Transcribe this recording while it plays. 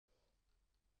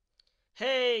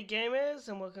Hey gamers,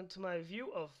 and welcome to my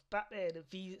review of Batman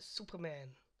v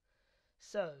Superman.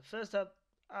 So, first up,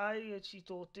 I actually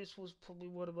thought this was probably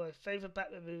one of my favorite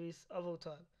Batman movies of all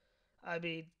time. I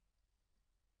mean,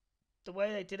 the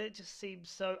way they did it just seemed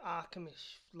so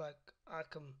Arkhamish, like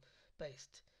Arkham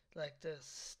based. Like the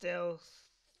stealth,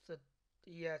 that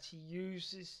he actually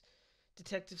uses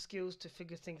detective skills to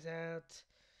figure things out,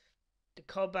 the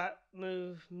combat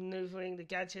maneuvering, the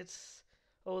gadgets,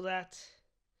 all that.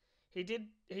 He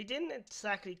didn't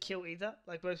exactly kill either,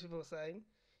 like most people are saying.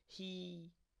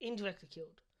 He indirectly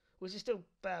killed, which is still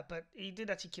bad, but he did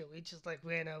actually kill. He just like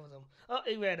ran over them. Oh,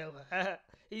 he ran over.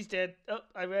 He's dead. Oh,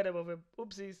 I ran him over.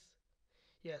 Oopsies.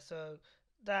 Yeah, so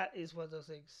that is one of those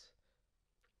things.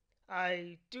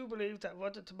 I do believe that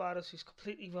Rotten Tomatoes is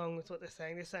completely wrong with what they're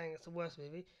saying. They're saying it's the worst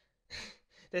movie.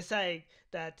 They're saying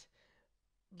that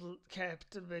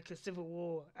Captain America Civil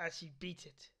War actually beat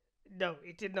it. No,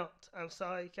 it did not. I'm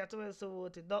sorry, Captain America Civil War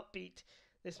did not beat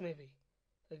this movie.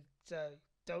 So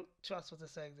don't trust what they're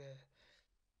saying there.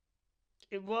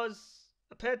 It was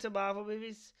compared to Marvel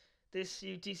movies. This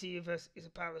DC universe is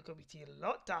apparently going to be a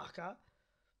lot darker,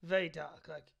 very dark.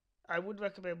 Like I would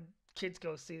recommend kids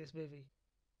go see this movie.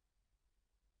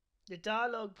 The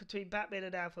dialogue between Batman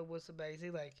and Alfred was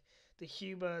amazing. Like the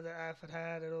humor that Alfred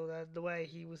had and all that, the way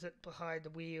he was behind the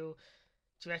wheel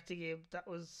directing him, that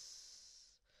was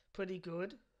pretty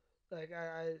good. Like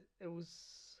it was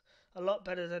a lot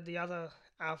better than the other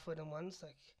Alfred and ones.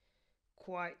 Like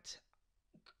quite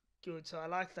good. So I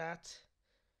like that.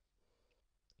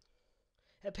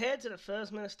 Compared to the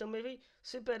first Man of Steel movie,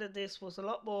 Superman in this was a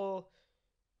lot more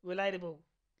relatable.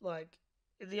 Like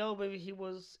in the old movie, he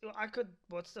was. I could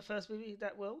watch the first movie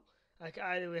that well. Like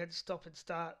I knew we had to stop and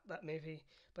start that movie,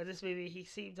 but this movie he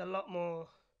seemed a lot more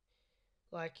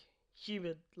like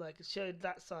human. Like it showed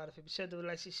that side of him. It showed the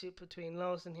relationship between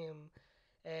Lois and him,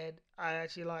 and I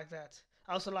actually like that.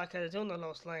 I also like how they're doing the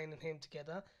Lois Lane and him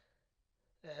together,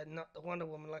 not the Wonder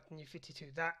Woman like the New 52.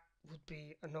 That would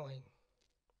be annoying.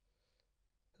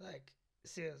 Like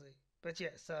seriously. But yeah,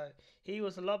 so he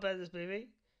was a lot better in this movie.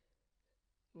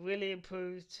 Really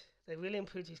improved. They really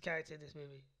improved his character in this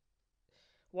movie.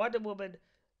 Wonder Woman,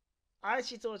 I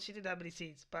actually thought she didn't have many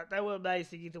scenes, but they were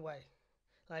amazing either way.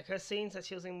 Like her scenes that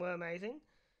she was in were amazing.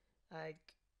 Like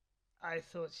I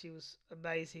thought she was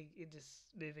amazing in this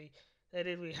movie. They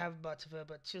didn't really have much of her,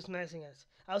 but she was amazing as.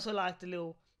 I also liked the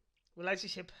little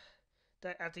relationship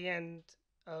that at the end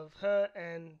of her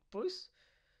and Bruce.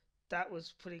 That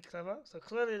was pretty clever. So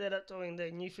clearly they're not doing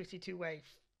the new 52 wave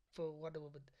for Wonder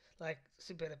Woman, like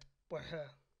Superman or her.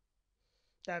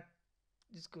 That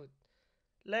is good.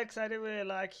 Lex, I didn't really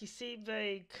like. He seemed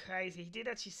very crazy. He did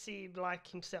actually seem like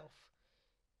himself.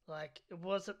 Like it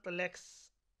wasn't the Lex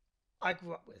I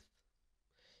grew up with.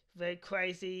 Very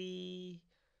crazy.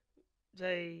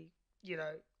 Very, you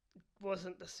know,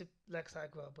 wasn't the Lex I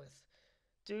grew up with.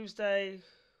 Doomsday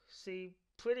seemed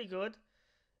pretty good.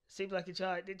 Seemed like a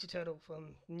giant Ninja Turtle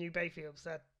from New Bayfields.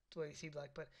 That's what he seemed like.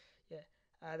 But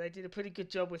yeah, they did a pretty good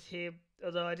job with him.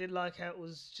 Although I did like how it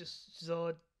was just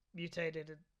Zod mutated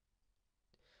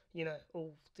and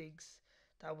all things.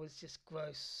 That was just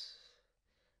gross.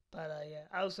 But yeah,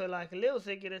 I also like a little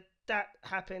thing in it that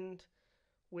happened,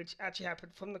 which actually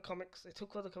happened from the comics. They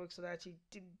took all the comics and they actually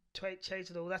didn't change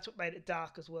it all. That's what made it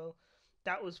dark as well.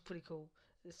 That was pretty cool.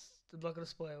 I'm not gonna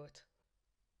spoil it.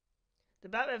 The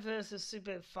Batman versus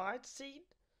Superman fight scene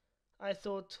I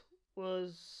thought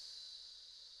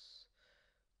was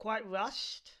quite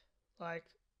rushed, like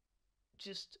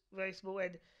just very small,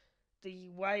 and the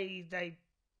way they,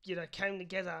 came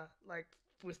together, like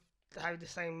with having the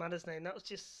same mother's name, that was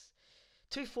just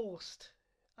too forced.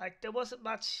 Like there wasn't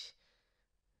much.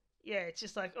 Yeah, it's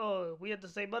just like, oh, we had the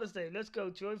same mother's name. Let's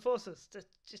go join forces.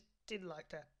 Just didn't like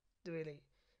that really.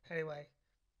 Anyway,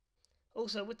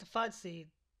 also with the fight scene,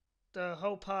 the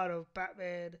whole part of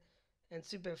Batman and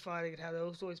Superman fighting and how there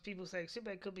was always people saying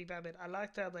Superman could be Batman. I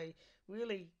liked how they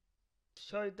really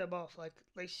showed them off. Like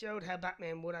they showed how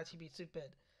Batman would actually be Superman.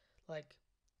 Like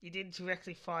he didn't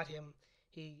directly fight him;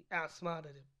 he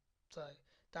outsmarted him. So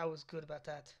that was good about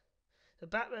that. The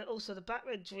Batman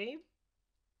dream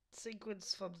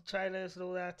sequence from the trailers and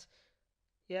all that.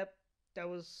 Yep, that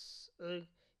was.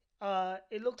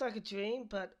 It looked like a dream,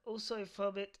 but also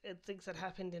from it and things that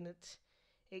happened in it,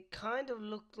 it kind of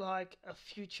looked like a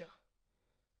future.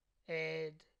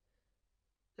 And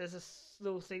there's a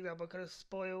little thing that I'm not gonna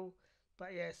spoil,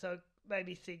 but yeah, so it made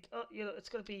me think, oh, it's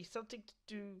gonna be something to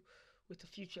do with the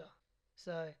future.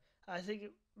 So I think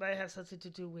it may have something to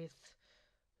do with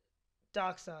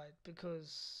Darkseid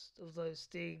because of those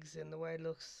things and the way it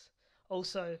looks.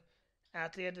 Also,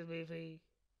 at the end of the movie,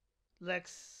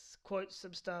 Lex quotes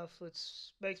some stuff which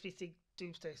makes me think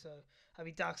Doomsday. So I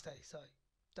mean Darkseid. Sorry,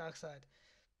 Darkseid.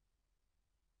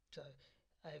 So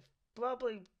I'm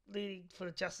probably leaning for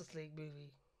the Justice League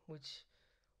movie, which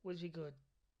would be good,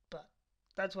 but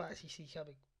that's what I see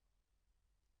coming.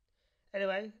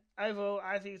 Anyway, overall,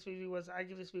 I think this movie was. I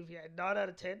give this movie a 9 out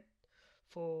of 10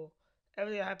 for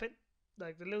everything that happened.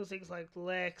 Like the little things like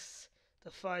Lex,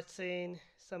 the fight scene,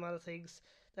 some other things.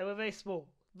 They were very small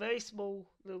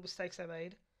little mistakes I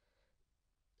made.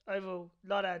 Overall,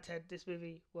 9 out of 10. This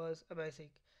movie was amazing.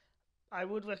 I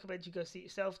would recommend you go see it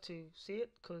yourself to see it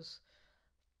because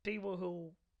people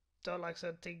who don't like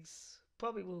certain things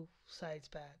probably will say it's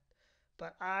bad.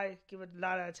 But I give it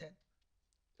 9 out of 10.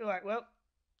 Alright, well,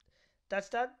 that's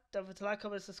done. Don't forget to like,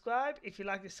 comment, subscribe if you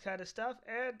like this kind of stuff,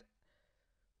 and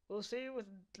we'll see you with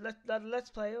Let's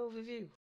Play or review.